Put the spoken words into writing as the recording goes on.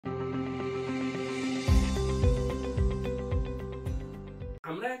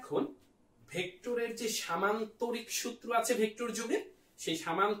এখন ভেক্টরের যে সামান্তরিক সূত্র আছে ভেক্টর যোগের, সেই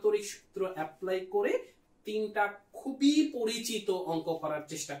সামান্তরিক সূত্র অ্যাপ্লাই করে তিনটা খুবই পরিচিত অঙ্ক করার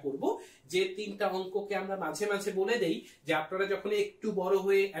চেষ্টা করব। যে তিনটা অঙ্ককে আমরা মাঝে মাঝে বলে দেই যে আপনারা যখন একটু বড়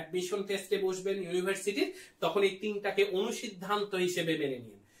হয়ে অ্যাডমিশন টেস্টে বসবেন ইউনিভার্সিটির, তখন এই তিনটাকে অনুসিদ্ধান্ত হিসেবে মেনে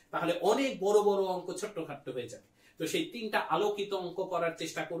নিন, তাহলে অনেক বড় বড় অঙ্ক ছোট্টখাট্ট হয়ে যাবে। তো সেই তিনটা আলোকিত অঙ্ক করার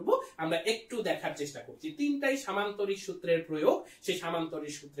চেষ্টা করব, আমরা একটু দেখার চেষ্টা করছি। তিনটাই সামান্তরিক সূত্রের প্রয়োগ, সেই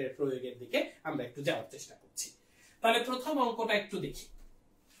সামান্তরিক সূত্রের প্রয়োগের দিকে আমরা একটু যাওয়ার চেষ্টা করছি। তাহলে প্রথম অঙ্কটা একটু দেখি।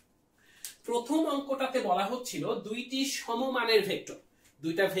 প্রথম অঙ্কটাতে বলা হচ্ছিল দুইটি সমমানের ভেক্টর,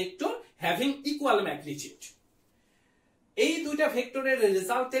 দুইটা ভেক্টর হ্যাভিং ইকুয়াল ম্যাগনিটিউড। এই দুইটা ভেক্টরের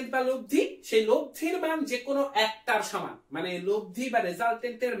রেজাল্টেন্ট বা লব্ধি, সেই লব্ধির মান যে কোনো একটার সমান, মানে লব্ধি বা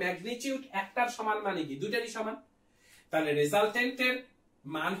রেজাল্টেন্টের ম্যাগনিটিউড একটার সমান মানে কি দুইটারই সমান, তাহলে রেজাল্টেন্টের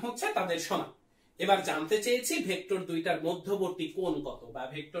মান হচ্ছে তাদের সমান। এবার জানতে চেয়েছি ভেক্টর দুইটার মধ্যবর্তী কোণ কত, বা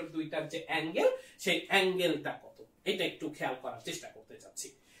ভেক্টর দুইটার যে অ্যাঙ্গেল সেই অ্যাঙ্গেলটা কত, এটা একটু খেয়াল করার চেষ্টা করতে চাচ্ছি।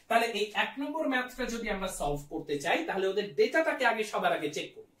 তাহলে এই 1 নম্বর ম্যাথটা যদি আমরা সলভ করতে চাই, তাহলে ওদের ডেটাটাকে আগে সবার আগে চেক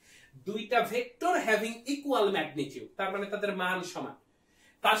করি। দুইটা ভেক্টর হ্যাভিং ইকুয়াল ম্যাগনিটিউড, তার মানে তাদের মান সমান।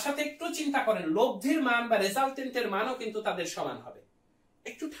 তার সাথে একটু চিন্তা করেন লব্ধির মান বা রেজাল্টেন্টের মানও কিন্তু তাদের সমান হবে।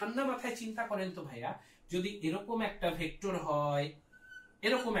 একটু ঠান্ডা মাথায় চিন্তা করেন তো ভাইয়া, যদি এরকম একটা ভেক্টর হয়,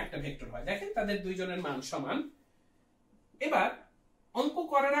 এরকম একটা ভেক্টর হয়, দেখেন তাদের দুইজনের মান সমান। এবার অঙ্ক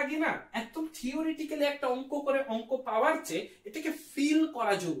করার আগে না একদম থিওরিটিক্যালি একটা অঙ্ক করে অঙ্ক পাওয়ার চেয়ে এটাকে ফিল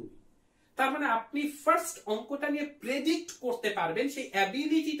করা জরুরি। তার মানে আপনি ফার্স্ট অঙ্কটা নিয়ে প্রেডিক্ট করতে পারবেন, সেই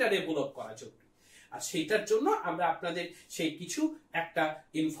অ্যাবিলিটিটা ডেভেলপ করা জরুরি। আর সেইটার জন্য আমরা আপনাদের সেই কিছু একটা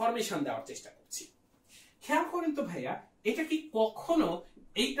ইনফরমেশন দেওয়ার চেষ্টা করছি। খেয়াল করেন তো ভাইয়া, এটা কি কখনো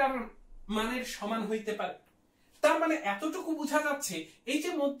এইটার মানের সমান হইতে পারে? তার মানে এতটুকু বোঝা যাচ্ছে এই যে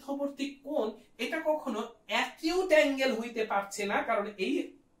মধ্যবর্তী কোণ, এটা কখনো অ্যাকিউট অ্যাঙ্গেল হইতে পারছে না, কারণ এই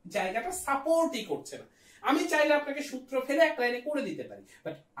জায়গাটা সাপোর্টই করছে না। আমি চাইলে আপনাকে সূত্র ফেলে এক লাইনে করে দিতে পারি,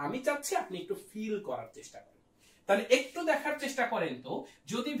 বাট আমি চাচ্ছি আপনি একটু ফিল করার চেষ্টা করেন। তাহলে একটু দেখার চেষ্টা করেন তো,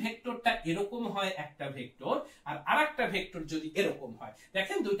 যদি ভেক্টরটা এরকম হয় একটা ভেক্টর, আর আরেকটা ভেক্টর যদি এরকম হয়,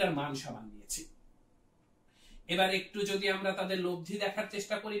 দেখেন দুইটার মান সমান নিয়েছি। এবার একটু যদি আমরা তাদের লব্ধি দেখার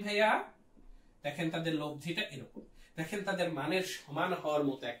চেষ্টা করি ভাইয়া, দেখেন তাদের লব্ধিটা এরকম, দেখেন তাদের মানের সমান হওয়ার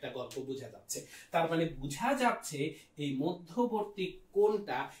মতো একটা গল্প বোঝা যাচ্ছে। তার মানে বোঝা যাচ্ছে এই মধ্যবর্তী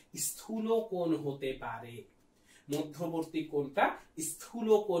কোণটা স্থূল কোণ হতে পারে, মধ্যবর্তী কোণটা স্থূল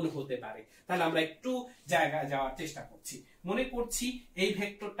কোণ হতে পারে। তাহলে আমরা একটু জায়গায় যাওয়ার চেষ্টা করছি। মনে করছি এই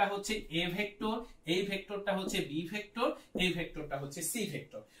ভেক্টরটা হচ্ছে এ ভেক্টর, এই ভেক্টরটা হচ্ছে বি ভেক্টর, এই ভেক্টরটা হচ্ছে সি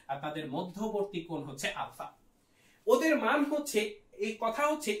ভেক্টর, আর তাদের মধ্যবর্তী কোণ হচ্ছে আলফা। ওদের মান হচ্ছে, এই কথা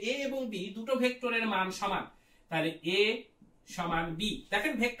হচ্ছে এ এবং বি দুটো ভেক্টরের মান সমান, তাহলে এ সমান বি।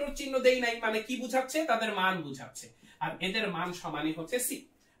 দেখেন ভেক্টর চিহ্ন দেই নাই, মানে কি বুঝাচ্ছে? তাদের মান বুঝাচ্ছে। আর এদের মান সমানই হচ্ছে সি।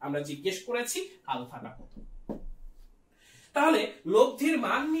 আমরা জিজ্ঞেস করেছি আলফাটা কত। তাহলে লব্ধির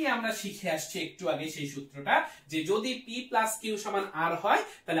মান নিয়ে আমরা শিখে আসছি একটু আগে সেই সূত্রটা, যে যদি p প্লাস কিউ সমান আর হয়,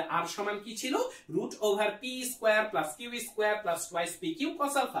 তাহলে আর সমান কি ছিল? Root over P square plus Q square plus twice P Q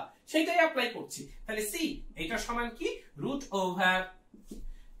cos alpha. সেটাই অ্যাপ্লাই করছি। তাহলে সি এটা সমান কি? রুট ওভার,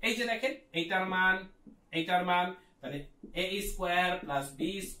 এই যে দেখেন এইটার মান, এইটার মান, তাহলে a square plus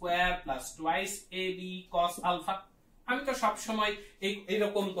B square plus twice A B cos alpha. আমি তো সব সময়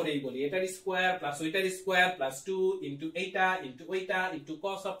এইরকম করেই বলি, এটার স্কোয়ার প্লাস ওইটার স্কোয়ার প্লাস 2 ইনটু এইটা ইনটু ওইটা ইনটু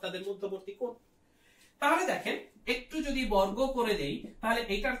cos অফ তাদের মধ্যবর্তী কোণ। তাহলে দেখেন একটু যদি বর্গ করে দেই, তাহলে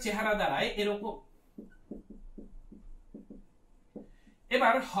এটার চেহারা দাঁড়ায় এরকম।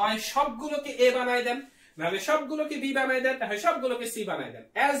 এবার হয় সবগুলোকে a বানায় দেন, নাহলে সবগুলোকে b বানায় দেন, তাহলে সবগুলোকে c বানায় দেন,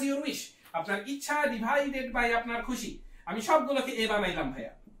 অ্যাজ ইউর উইশ। আপনার ইচ্ছা ডিভাইডেড বাই আপনার খুশি। আমি সবগুলোকে a বানাইলাম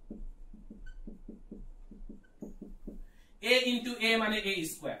ভাইয়া। a ইনটু a মানে a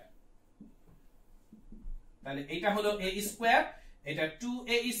স্কয়ার, তাহলে এটা হলো a স্কয়ার, এটা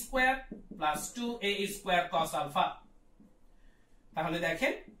 2a square plus 2a square cos alpha. তাহলে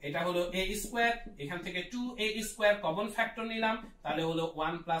দেখেন এটা হলো a স্কয়ার, এখান থেকে 2a স্কয়ার কমন ফ্যাক্টর নিলাম, তাহলে হলো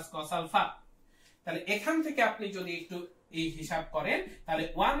 1 প্লাস cos আলফা। তাহলে এখান থেকে আপনি যদি একটু এই হিসাব করেন, তাহলে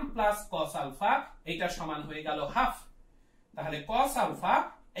 1 প্লাস cos আলফা এটা সমান হয়ে গেল হাফ। তাহলে cos আলফা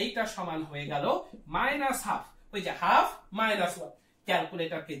এইটা সমান হয়ে গেল মাইনাস হাফ। ওই যে হাফ মাইনাস 1,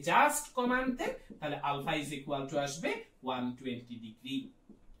 ক্যালকুলেটরকে জাস্ট কমান্ড দেন, তাহলে আলফা ইজ ইকুয়াল টু আসবে 120 ডিগ্রি।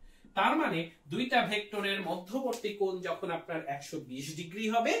 তার মানে দুইটা ভেক্টরের মধ্যবর্তী কোণ যখন আপনার 120 ডিগ্রি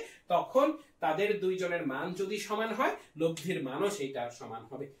হবে, তখন তাদের দুইজনের মান যদি সমান হয়, লব্ধির মানও সেইটার সমান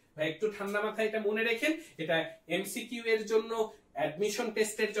হবে। ভাই একটু ঠান্ডা মাথায় এটা মনে রাখেন, এটা এমসিকিউ এর জন্য, অ্যাডমিশন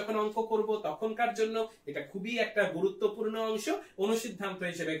টেস্টের যখন অঙ্ক করব তখনকার জন্য এটা খুবই একটা গুরুত্বপূর্ণ অংশ, অনুসিদ্ধান্ত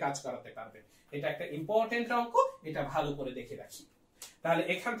হিসেবে কাজ করাতে পারবে। এটা একটা ইম্পর্টেন্ট অঙ্ক, এটা ভালো করে দেখে রাখি। তাহলে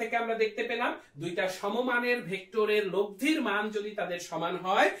এখান থেকে আমরা দেখতে পেলাম দুইটা সমমানের ভেক্টরের লব্ধির মান যদি তাদের সমান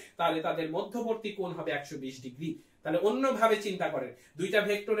হয় তাহলে তাদের মধ্যবর্তী কোণ হবে 120 ডিগ্রি। তাহলে অন্যভাবে চিন্তা করেন, দুইটা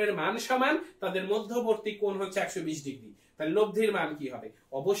ভেক্টরের মান সমান, তাদের মধ্যবর্তী কোণ হচ্ছে 120 ডিগ্রি, তাহলে লব্ধির মান কি হবে?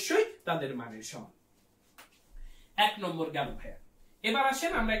 অবশ্যই তাদের মানের সমান। 1 নম্বর গেল ভাইয়া। এবার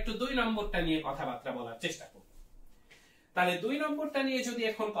আসেন আমরা একটু 2 নম্বরটা নিয়ে কথাবার্তা বলার চেষ্টা করব। তাহলে 2 নম্বরটা নিয়ে যদি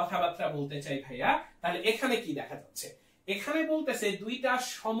এখন কথাবার্তা বলতে চাই ভাইয়া, তাহলে এখানে কি দেখা যাচ্ছে? এখানে বলতেছে দুইটা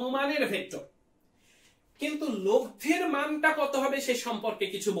সমমানের ভেক্টর, কিন্তু লব্ধির মানটা কত হবে সে সম্পর্কে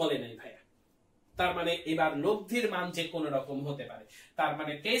কিছু বলে নাই ভাইয়া। তার মানে এবার লব্ধির মান যে কোন রকম হতে পারে, তার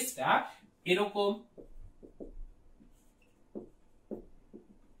মানে কেসটা এরকম,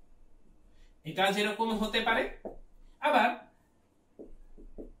 এটা যেরকম হতে পারে, আবার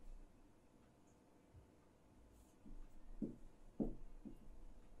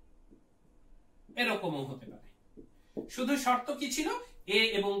এরকমও হতে পারে। শুধু শর্ত কি ছিল? এ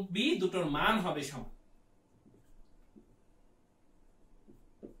এবং বি দুটোর মান হবে সমান।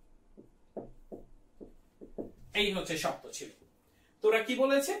 এই হচ্ছে শর্ত ছিল। তোরা কি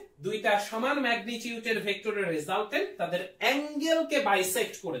বলেছে? দুইটা সমান ম্যাগনিটিউডের ভেক্টরের রেজাল্টেন্ট তাদের অ্যাঙ্গেলকে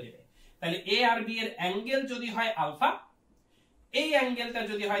বাইসেক্ট করে দেবে। তাহলে এ আর বি এর অ্যাঙ্গেল যদি হয় আলফা, এই অ্যাঙ্গেলটা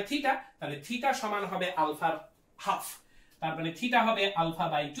যদি হয় থিটা, তাহলে থিটা সমান হবে আলফার হাফ, তার মানে থিটা হবে আলফা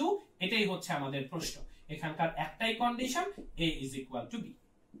বাই 2। এটাই হচ্ছে আমাদের প্রশ্ন। এখানকার একটাই condition, a is equal to b,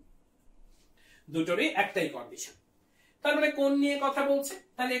 দুটোরই একটাই কন্ডিশন। তার মানে কোণ নিয়ে কথা বলছে।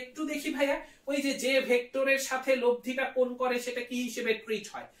 তাহলে একটু দেখি ভাইয়া, ওই যে ভেক্টরের সাথে লব্ধিটা কোণ করে সেটা কি হিসেবে ট্রিট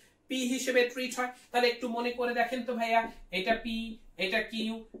হয়? p হিসেবে ট্রিট হয়। তাহলে একটু মনে করে দেখেন তো ভাইয়া, এটা p, এটা q,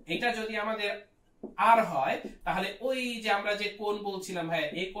 এটা যদি আমাদের r হয়, তাহলে ওই যে আমরা যে কোণ বলছিলাম ভাইয়া,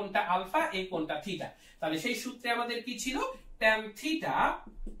 এই কোণটা আলফা, এই কোণটা থিটা। তাহলে সেই সূত্রে আমাদের কি ছিল? tan theta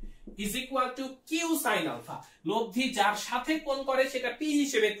is equal to q sin alpha। লব্ধি যার সাথে কোণ করে সেটা p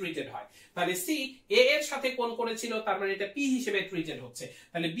হিসেবে ট্রিটেড হয়। তাহলে c a এর সাথে কোণ করেছিল, তার মানে এটা p হিসেবে ট্রিটেড হচ্ছে।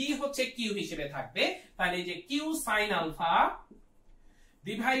 তাহলে b হচ্ছে q হিসেবে থাকবে। তাহলে এই যে q sin alpha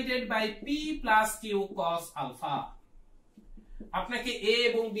divided by p plus q cos alpha। আপনাকে a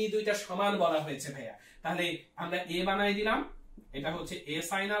এবং b দুইটা সমান বলা হয়েছে ভাইয়া। তাহলে আমরা a বানাই দিলাম, এটা হচ্ছে a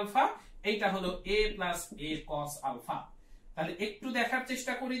sin alpha, এইটা হলো a plus a cos alpha। তাহলে একটু দেখার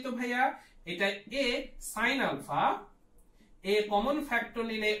চেষ্টা করি তো ভাইয়া, এটা a sin alpha, a common factor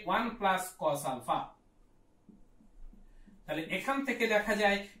নিলে 1 প্লাস cos alpha। তাহলে এখান থেকে দেখা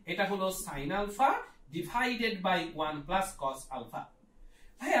যায় এটা হলো sin alpha divided by 1 plus cos alpha।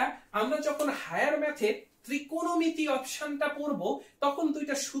 ভাইয়া আমরা যখন হায়ার ম্যাথে ত্রিকোণমিতি অপশনটা পড়বো তখন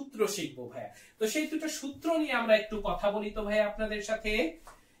দুইটা সূত্র শিখবো ভাইয়া। তো সেই দুটো সূত্র নিয়ে আমরা একটু কথা বলি তো ভাইয়া আপনাদের সাথে।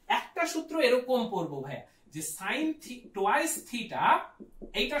 একটা সূত্র এরকম পড়বো ভাইয়া, যে sin twice theta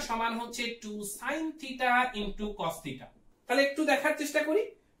এইটা সমান হচ্ছে 2 sin theta into cos theta। তাহলে একটু দেখার চেষ্টা করি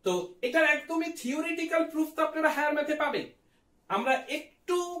তো, এটার একদমই থিওরিটিক্যাল প্রুফ তো আপনারা হায়ার ম্যাথে পাবেন। আমরা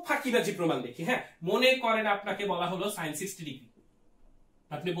একটু ফাঁকিবাজি প্রমাণ দেখি। হ্যাঁ, মনে করেন আপনাকে বলা হলো sin 60 ডিগ্রি,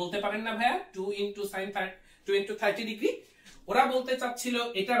 আপনি বলতে পারেন না ভাইয়া 2 into sin 2 into 30 ডিগ্রি। ওরা বলতে চাচ্ছিল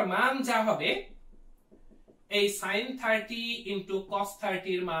এটার মান যা হবে এই sin 30 into cos 30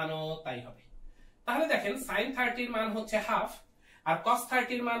 এর মানও তাই হবে। তাহলে দেখেন sin 30 এর মান হচ্ছে হাফ, আর cos 30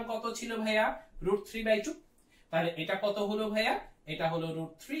 এর মান কত ছিল ভাইয়া? √3/2। তাহলে এটা কত হলো ভাইয়া? এটা হলো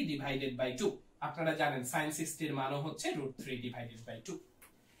 √3 ডিভাইডেড বাই 2। আপনারা জানেন sin 60 এর মানও হচ্ছে √3 ডিভাইডেড বাই 2।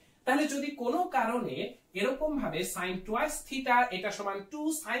 তাহলে যদি কোনো কারণে এরকম ভাবে sin twice theta এটা সমান 2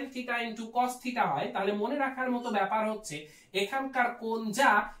 sin theta into cos theta হয়, তাহলে মনে রাখার মতো ব্যাপার হচ্ছে এখানকার কোণ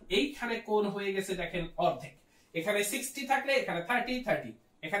যা, এইখানে কোণ হয়ে গেছে দেখেন অর্ধেক। এখানে 60 থাকলে এখানে 30 30,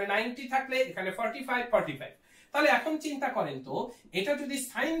 এখানে 90 থাকলে এখানে 45 45। তাহলে এখন চিন্তা করেন তো, এটা যদি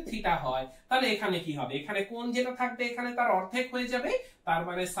sin theta হয় তাহলে এখানে কি হবে? এখানে কোণ যেটা থাকবে এখানে তার অর্ধেক হয়ে যাবে, তার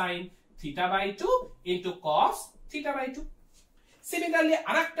মানে sin theta/2 into cos theta/2। Similarly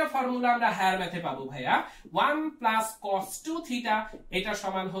আরেকটা ফর্মুলা আমরা হায়ার ম্যাথে পাবো ভাইয়া, 1 প্লাস cos 2 থিটা এটা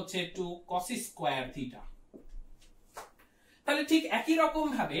সমান হচ্ছে 2 cos স্কয়ার থিটা। তাহলে ঠিক একই রকম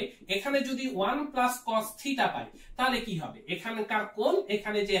ভাবে এখানে যদি 1 প্লাস cos থিটা পাই তাহলে কি হবে? এখানকার কোণ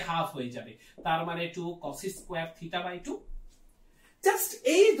এখানে যে হাফ হয়ে যাবে, তার মানে 2 cos স্কয়ার থিটা/2। জাস্ট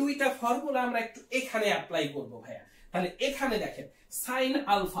এই দুইটা ফর্মুলা আমরা একটু এখানে অ্যাপ্লাই করব ভাইয়া। তাহলে এখানে দেখেন sin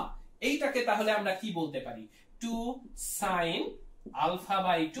আলফা, এইটাকে তাহলে আমরা কি বলতে পারি? 2 sin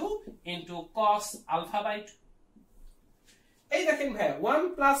alpha/2 into cos alpha/2। এই দেখেন ভাইয়া 1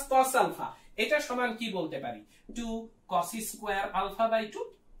 প্লাস cos আলফা এটা সমান কি বলতে পারি? 2 cos স্কয়ার alpha/2।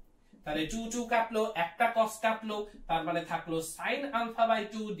 তাহলে 2 2 কাটলো, একটা cos কাটলো, তার মানে থাকলো sin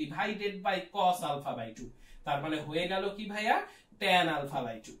alpha/2 divided by cos alpha/2। তার মানে হয়ে গেল কি ভাইয়া? tan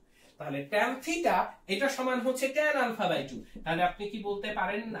alpha/2। তাহলে tan থিটা এটা সমান হচ্ছে tan আলফা বাই 2। তাহলে আপনি কি বলতে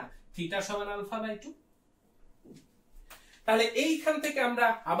পারেন না থিটা সমান আলফা বাই 2? তাহলে এইখান থেকে আমরা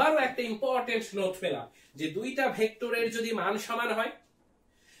আবারও একটা ইম্পর্টেন্ট নোট পেলাম যে দুইটা ভেক্টরের যদি মান সমান হয়,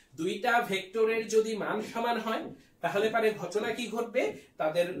 দুইটা ভেক্টরের যদি মান সমান হয় তাহলে পারে ঘটনা কি ঘটবে,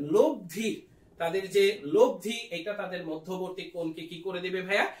 তাদের লব্ধি, তাদের যে লব্ধি এটা তাদের মধ্যবর্তী কোণকে কি করে দেবে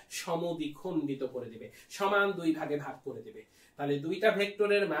ভাইয়া, সমদ্বিখণ্ডিত করে দেবে, সমান দুই ভাগে ভাগ করে দেবে। তাহলে দুইটা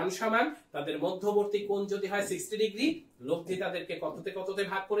ভেক্টরের মান সমান, তাদের মধ্যবর্তী কোণ যদি হয় 60 ডিগ্রি, লব্ধি তাদেরকে কততে কততে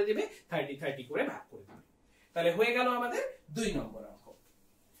ভাগ করে দেবে, 30 করে ভাগ করে দেবে। তাহলে হয়ে গেল আমাদের 2 নম্বর অঙ্ক।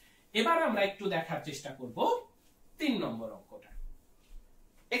 এবার আমরা একটু দেখার চেষ্টা করব 3 নম্বর অঙ্কটা।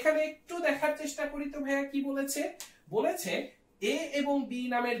 এখানে একটু দেখার চেষ্টা করি তো ভাইয়া কি বলেছে, বলেছে a এবং b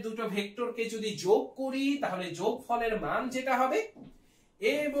নামের দুটো ভেক্টরকে যদি যোগ করি তাহলে যোগফলের মান যেটা হবে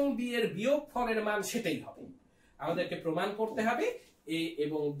a এবং b এর বিয়োগফলের মান সেটাই হবে। আমাদেরকে প্রমাণ করতে হবে a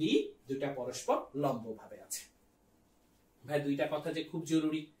এবং b দুটো পরস্পর লম্বভাবে আছে। ভাই দুইটা কথা যে খুব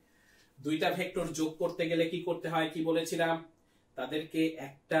জরুরি, দুইটা ভেক্টর যোগ করতে গেলে কি করতে হয় কি বলেছিলাম, তাদেরকে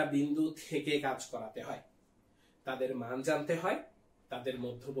একটা বিন্দু থেকে কাজ করাতে হয়, তাদের মান জানতে হয়, তাদের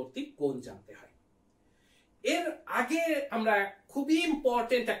মধ্যবর্তী কোণ জানতে হয়। এর আগে আমরা খুবই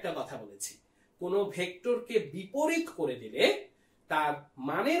ইম্পর্টেন্ট একটা কথা বলেছি, কোন ভেক্টরকে বিপরীত করে দিলে তার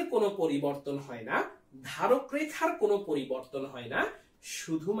মানের কোনো পরিবর্তন হয় না, ধারক রেখার কোনো পরিবর্তন হয় না,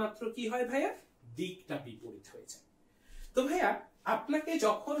 শুধুমাত্র কি হয় ভাইয়া, দিকটা বিপরীত হয়ে যায়। তো ভাইয়া আপনাকে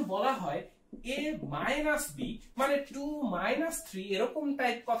যখন বলা হয় a মাইনাস b মানে 2 মাইনাস 3 এরকম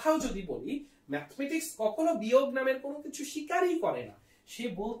টাইপ কথাও যদি বলি, ম্যাথমেটিক্স কখনো বিয়োগ নামের কোনো কিছু স্বীকারই করে না। সে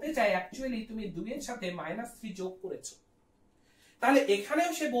বলতে চায় অ্যাকচুয়ালি তুমি 2 এর সাথে -3 যোগ করেছো, তাহলে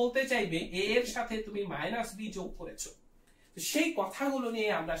এখানেও সে বলতে চাইবে a এর সাথে তুমি -b যোগ করেছো। তো সেই কথাগুলো নিয়ে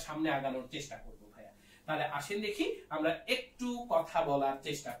আমরা সামনে আগানোর চেষ্টা করব ভাইয়া। তাহলে আসেন দেখি আমরা একটু কথা বলার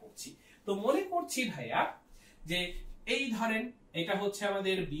চেষ্টা করছি। তো মনে করছি ভাইয়া যে এই ধরেন এটা হচ্ছে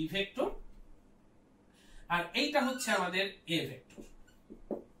আমাদের b ভেক্টর আর এইটা হচ্ছে আমাদের a ভেক্টর।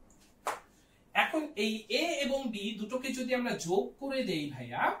 এখন এই a এবং b দুটোকে যদি আমরা যোগ করে দেই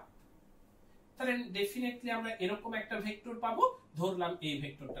ভাইয়া, তাহলে ডেফিনেটলি আমরা এরকম একটা ভেক্টর পাবো, ধরলাম এই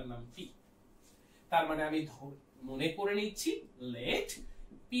ভেক্টরটার নাম p। তার মানে আমি মনে করে নিচ্ছি লেট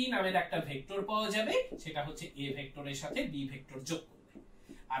p নামের একটা ভেক্টর পাওয়া যাবে, সেটা হচ্ছে a ভেক্টরের সাথে b ভেক্টর যোগ করলে।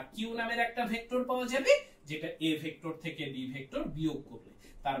 আর q নামের একটা ভেক্টর পাওয়া যাবে যেটা a ভেক্টর থেকে b ভেক্টর বিয়োগ করলে,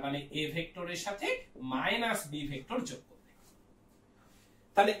 তার মানে a ভেক্টরের সাথে -b ভেক্টর যোগ করলে।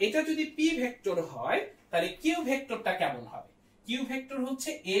 তাহলে এটা যদি p ভেক্টর হয় তাহলে q ভেক্টরটা কেমন হবে, q ভেক্টর হচ্ছে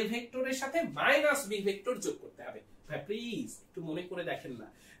a ভেক্টরের সাথে -b ভেক্টর যোগ করতে হবে। ভাই প্লিজ একটু মনে করে দেখেন না,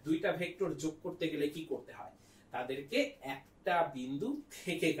 দুইটা ভেক্টর যোগ করতে গেলে কি করতে হয়, তাদেরকে একটা বিন্দু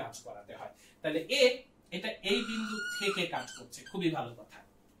থেকে কাজ করাতে হয়। তাহলে a এটা এই বিন্দু থেকে কাজ করছে, খুবই ভালো কথা।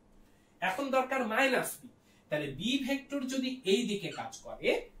 এখন দরকার -b, তাহলে b ভেক্টর যদি এই দিকে কাজ করে,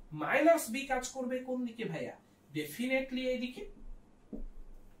 -b কাজ করবে কোন দিকে ভাইয়া, ডেফিনেটলি এই দিকে।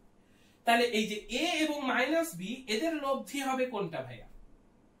 তাহলে এই যে a এবং -b এদের লব্ধি হবে কোনটা ভাইয়া,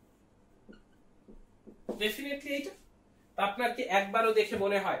 ডেফিনেটলি এইটা। আপনার কি একবারও দেখে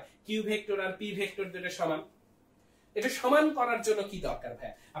মনে হয় কিউ ভেক্টর আর পি ভেক্টর দুটো সমান? এটা সমান করার জন্য কি দরকার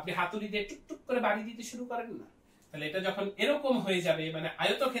ভাইয়া, আপনি হাতুড়ি দিয়ে টুকটুক করে বাড়ি দিতে শুরু করেন না? তাহলে এটা যখন এরকম হয়ে যাবে মানে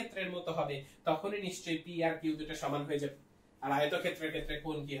আয়তক্ষেত্রের মতো হবে, তখনই নিশ্চয়ই পি আর কিউ দুটো সমান হয়ে যাবে। আর আয়তক্ষেত্রের ক্ষেত্রে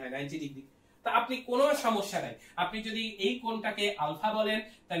কোণ কি হয়, 90 ডিগ্রি। তা আপনি কোনো সমস্যা নাই, আপনি যদি এই কোণটাকে আলফা বলেন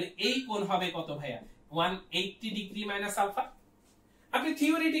তাহলে এই কোণ হবে কত ভাইয়া, 180 ডিগ্রি মাইনাস আলফা। আপনি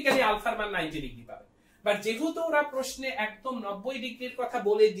থিওরিটিক্যালি আলফার মান 90 ডিগ্রি পাবেন, বাট যেহেতু ওরা প্রশ্নে একদম 90 ডিগ্রির কথা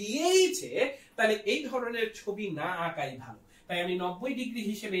বলে দিয়েইছে, তাহলে এই ধরনের ছবি না আঁকাই ভালো। তাই আমি 90 ডিগ্রি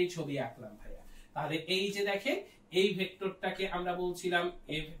হিসেবে এই ছবি আঁকলাম ভাইয়া। তাহলে এই যে দেখেন এই ভেক্টরটাকে আমরা বলছিলাম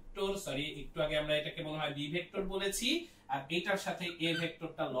a ভেক্টর, সরি একটু আগে আমরা এটাকে মনে হয় b ভেক্টর বলেছি, আর এটার সাথে a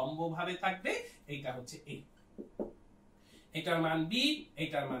ভেক্টরটা লম্বভাবে থাকবে, এইটা হচ্ছে a, এটার মান b,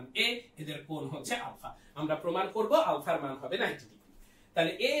 এটার মান a, এদের কোণ হচ্ছে আলফা। আমরা প্রমাণ করব আলফার মান হবে 90 ডিগ্রি।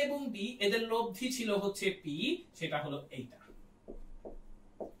 তাহলে a এবং b এদের লব্ধি ছিল হচ্ছে p, সেটা হলো এইটা।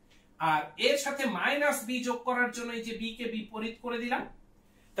 আর এর সাথে -b যোগ করার জন্য এই যে b কে বিপরীত করে দিলাম।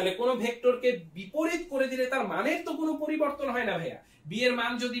 তাহলে কোন ভেক্টরকে বিপরীত করে দিলে তার মানের তো কোনো পরিবর্তন হয় না ভাইয়া। b এর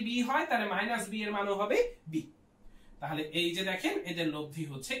মান যদি b হয় তাহলে -b এর মানও হবে b। তাহলে এই যে দেখেন এদের লব্ধি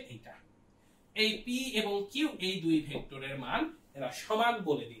হচ্ছে এইটা। এই p এবং q এই দুই ভেক্টরের মান এরা সমান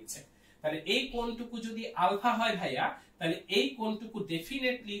বলে দিয়েছে। তাহলে এই কোণটুকু যদি আলফা হয় ভাইয়া, তাহলে এই কোণটুকু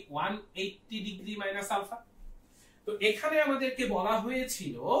ডেফিনেটলি 180 ডিগ্রি মাইনাস আলফা। তো এখানে আমাদেরকে বলা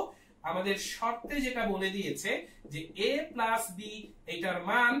হয়েছিল, আমাদের শর্তে যেটা বলে দিয়েছে যে a প্লাস b এটার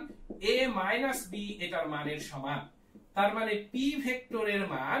মান a মাইনাস b এটার মানের সমান। তার মানে p ভেক্টরের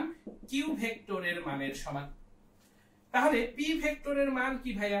মান কিউ ভেক্টরের মানের সমান। তাহলে পি ভেক্টরের মান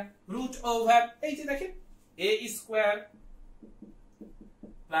কি ভাইয়া? রুট ওভার এই যে দেখেন a square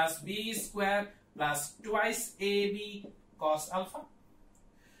plus b square plus twice ab cos alpha.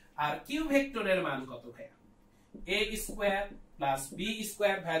 R Q ভেক্টরের মান কত ভাইয়া? a square plus b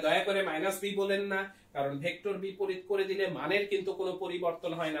square. ভাইয়া দয়া করে মাইনাস b বলেন না, কারণ ভেক্টর বিপরীত করে দিলে মানের কিন্তু কোনো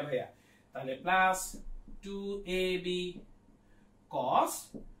পরিবর্তন হয় না ভাইয়া। তাহলে plus 2ab cos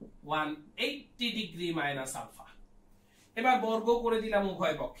 180 degree minus alpha. এবার বর্গ করে দিলাম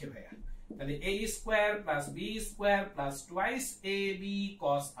উভয় পক্ষে ভাইয়া। তাহলে a square plus b square plus twice ab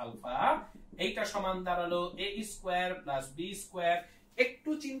cos alpha, এইটা সমান দাঁড়ালো a square plus b square. একটু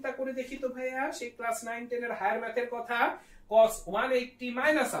চিন্তা করে দেখি তো ভাইয়া, সেই ক্লাস 9 10 এর হায়ার ম্যাথের কথা, cos 180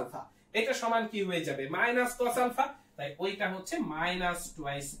 মাইনাস আলফা, এটা সমান কি হয়ে যাবে? Minus cos alpha. তাই ওইটা হচ্ছে minus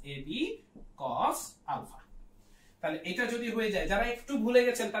twice ab cos alpha. তাহলে এটা যদি হয়ে যায়, যারা একটু ভুলে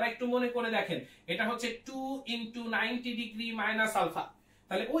গেছেন তারা একটু মনে করে দেখেন, এটা হচ্ছে 2 ইনটু 90 ডিগ্রি মাইনাস আলফা।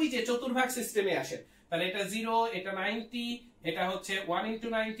 তাহলে ওই যে চতুর্ভাগ সিস্টেমে আসেন, তাহলে এটা 0, এটা 90, এটা হচ্ছে 1 ইনটু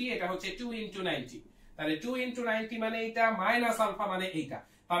 90, এটা হচ্ছে 2 ইনটু 90। তাহলে 2 ইনটু 90 মানে এইটা, মাইনাস আলফা মানে এইটা।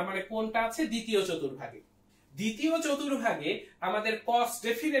 তার মানে কোনটা আছে? দ্বিতীয় চতুর্ভাগে। দ্বিতীয় চতুর্ভাগে আমাদের cos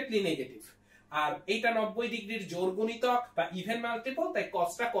ডেফিনেটলি নেগেটিভ, আর এইটা 90 ডিগ্রির জোড় গুণিতক বা ইভেন মাল্টিপল, তাই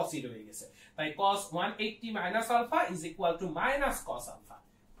cosটা cosই রয়ে গেছে। তাই cos 180 minus alpha is equal to minus cos alpha.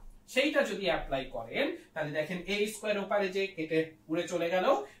 সেইটা যদি অ্যাপ্লাই করেন তাহলে দেখেন a স্কয়ার ওপারে যে কেটে উড়ে চলে গেল,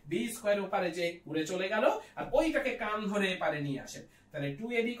 b স্কয়ার ওপারে যে উড়ে চলে গেল, আর ওইটাকে কান ধরে এপারে নিয়ে আসেন। তাহলে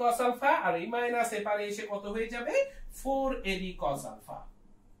 2ab cos আলফা আর এই মাইনাস এপারে এসে কত হয়ে যাবে? 4ab cos alpha.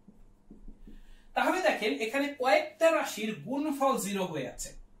 তাহলে দেখেন এখানে কয়েকটা রাশির গুণফল 0 হয়ে আছে।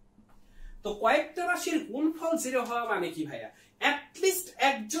 তো কয়েকটা রাশির গুণফল 0 হওয়া মানে কি ভাইয়া? অ্যাট লিস্ট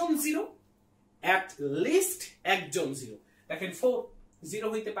একজন 0, অ্যাট লিস্ট একজন 0। দেখেন 4 0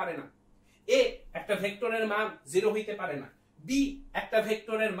 হইতে পারে না, a একটা ভেক্টরের মান 0 হইতে পারে না, b একটা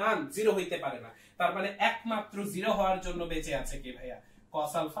ভেক্টরের মান 0 হইতে পারে না। তার মানে একমাত্র 0 হওয়ার জন্য বেঁচে আছে কে ভাইয়া?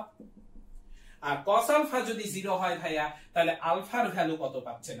 cos alpha. আর cos আলফা যদি 0 হয় ভাইয়া, তাহলে আলফার ভ্যালু কত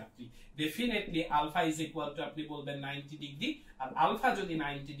পাচ্ছেন আপনি? Definitely alpha is equal to আপনি বলবেন 90 ডিগ্রি। আর আলফা যদি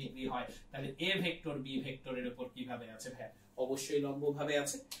 90 ডিগ্রি হয় তাহলে a ভেক্টর b ভেক্টরের উপর কিভাবে আছে ভাইয়া? অবশ্যই লম্বভাবে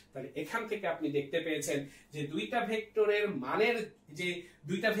আছে। তাহলে এখান থেকে আপনি দেখতে পেয়েছেন যে দুইটা ভেক্টরের মানের, যে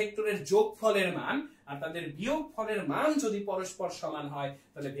দুইটা ভেক্টরের যোগফলের মান আর তাদের বিয়োগফলের মান যদি পরস্পর সমান হয়,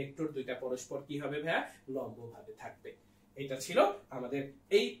 তাহলে ভেক্টর দুইটা পরস্পর কি হবে ভাইয়া? লম্বভাবে থাকবে। এটা ছিল আমাদের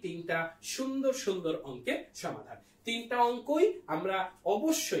এই তিনটা সুন্দর সুন্দর অঙ্কের সমাধান। তিনটা অঙ্কই আমরা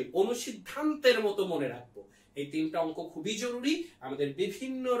অবশ্যই অনুসিদ্ধান্তের মতো মনে রাখবো। এই তিনটা অঙ্ক খুবই জরুরি। আমাদের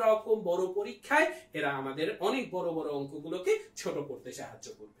বিভিন্ন রকম বড় পরীক্ষায় এরা আমাদের অনেক বড় বড় অঙ্কগুলোকে ছোট করতে সাহায্য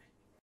করবে।